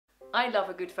I love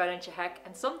a good furniture hack,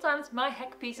 and sometimes my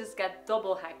hack pieces get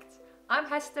double hacked. I'm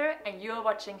Hester and you are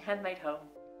watching Handmade Home.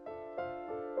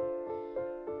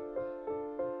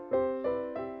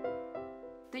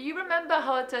 Do you remember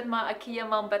how I turned my Ikea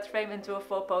Malm bed frame into a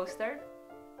 4-poster?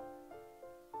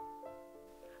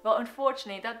 Well,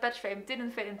 unfortunately that bed frame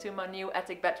didn't fit into my new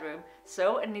attic bedroom,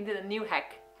 so I needed a new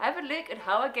hack. Have a look at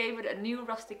how I gave it a new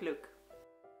rustic look.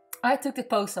 I took the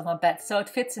post off my bed so it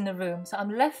fits in the room, so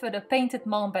I'm left with a painted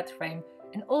Malm bed frame,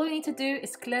 and all you need to do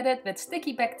is clad it with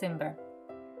sticky back timber.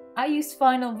 I used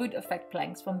vinyl wood effect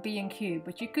planks from B&Q,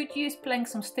 but you could use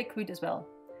planks from stick wood as well.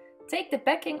 Take the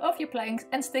backing of your planks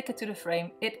and stick it to the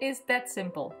frame. It is that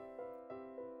simple.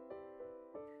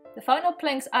 The vinyl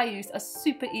planks I used are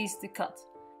super easy to cut.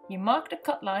 You mark the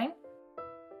cut line,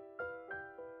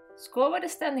 score with a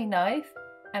standing knife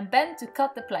and bend to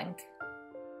cut the plank.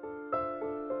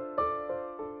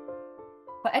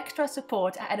 For extra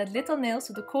support, I added little nails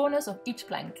to the corners of each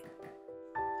plank.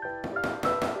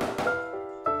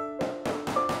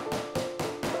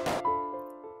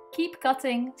 Keep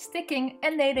cutting, sticking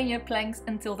and nailing your planks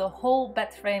until the whole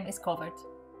bed frame is covered.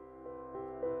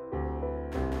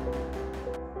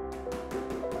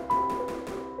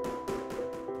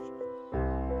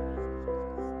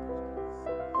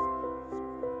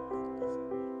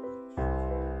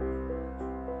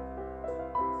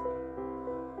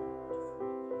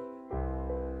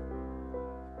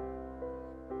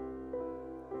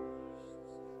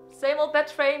 Same old bed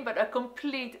frame, but a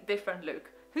complete different look.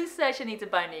 Who says you need to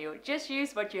buy new? Just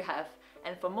use what you have.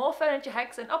 And for more furniture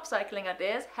hacks and upcycling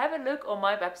ideas, have a look on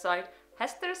my website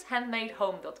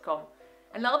hestershandmadehome.com.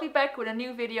 And I'll be back with a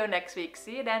new video next week.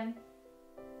 See you then!